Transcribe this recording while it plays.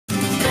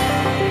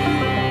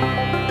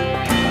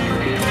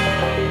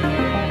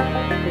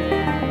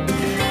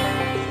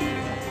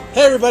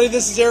Hey everybody,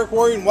 this is Eric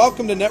Warrior and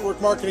welcome to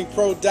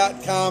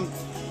NetworkMarketingPro.com.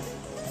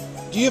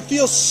 Do you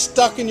feel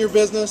stuck in your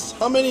business?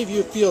 How many of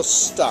you feel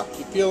stuck?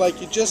 You feel like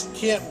you just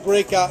can't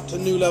break out to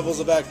new levels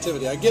of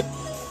activity. I get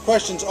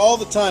questions all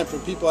the time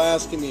from people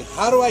asking me,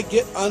 how do I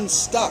get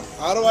unstuck?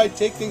 How do I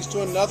take things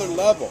to another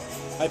level?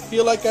 I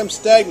feel like I'm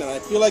stagnant. I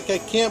feel like I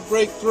can't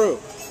break through.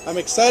 I'm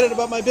excited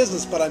about my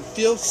business, but I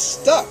feel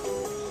stuck.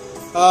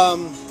 I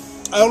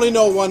only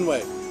know one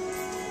way.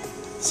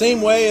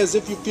 Same way as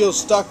if you feel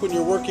stuck when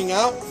you're working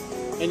out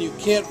and you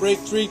can't break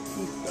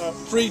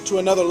free to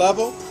another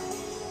level.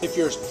 If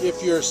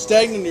you're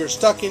stagnant, you're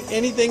stuck in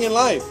anything in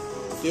life.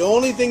 The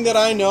only thing that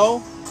I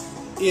know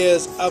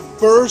is a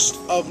burst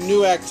of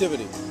new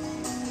activity,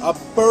 a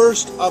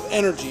burst of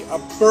energy, a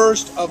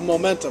burst of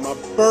momentum, a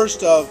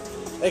burst of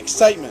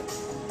excitement.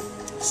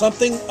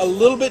 Something a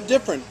little bit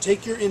different.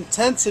 Take your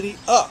intensity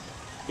up.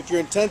 If your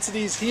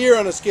intensity is here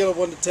on a scale of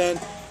 1 to 10,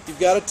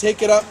 you've got to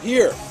take it up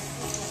here.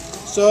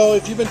 So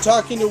if you've been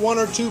talking to 1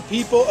 or 2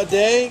 people a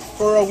day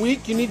for a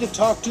week, you need to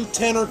talk to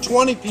 10 or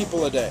 20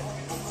 people a day.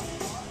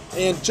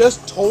 And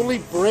just totally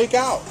break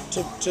out.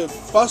 To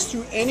bust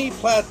through any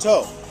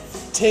plateau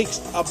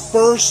takes a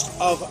burst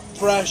of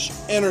fresh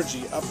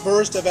energy, a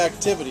burst of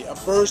activity, a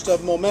burst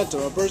of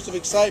momentum, a burst of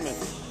excitement.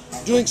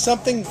 Doing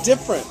something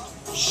different,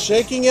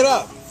 shaking it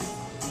up.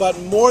 But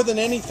more than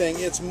anything,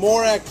 it's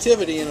more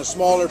activity in a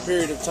smaller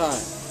period of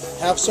time.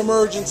 Have some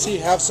urgency,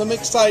 have some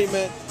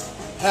excitement,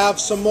 have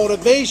some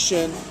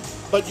motivation,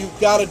 but you've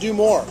got to do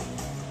more.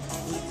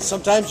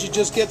 Sometimes you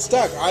just get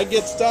stuck. I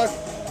get stuck.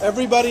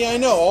 Everybody I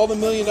know, all the $1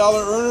 million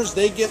earners,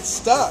 they get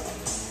stuck.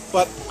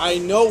 But I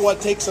know what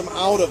takes them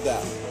out of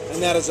that,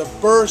 and that is a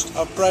burst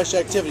of fresh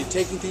activity,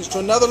 taking things to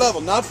another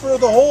level. Not for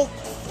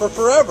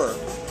forever,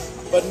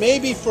 but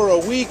maybe for a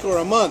week or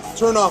a month.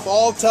 Turn off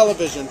all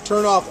television,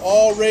 turn off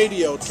all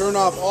radio, turn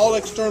off all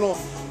external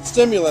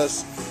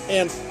stimulus,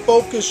 and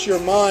focus your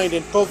mind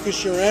and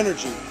focus your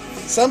energy.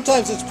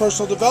 Sometimes it's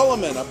personal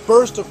development. A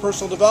burst of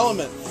personal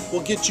development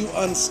will get you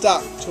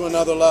unstuck to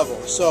another level.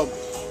 So,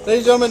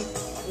 ladies and gentlemen,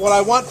 what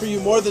I want for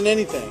you more than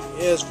anything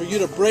is for you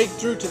to break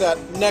through to that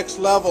next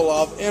level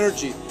of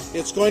energy.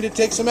 It's going to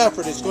take some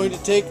effort. It's going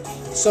to take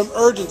some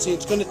urgency.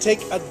 It's going to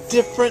take a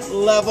different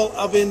level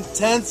of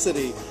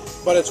intensity,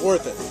 but it's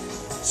worth it.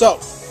 So,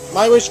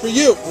 my wish for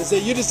you is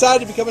that you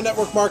decide to become a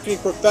network marketing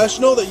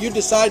professional, that you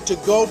decide to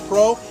go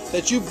pro,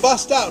 that you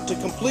bust out to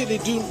completely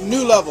do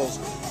new levels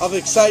of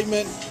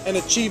excitement and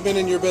achievement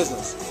in your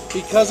business.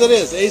 Because it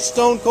is a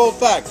stone cold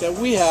fact that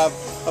we have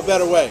a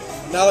better way.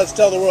 Now let's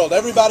tell the world.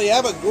 Everybody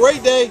have a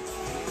great day,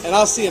 and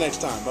I'll see you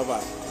next time.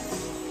 Bye-bye.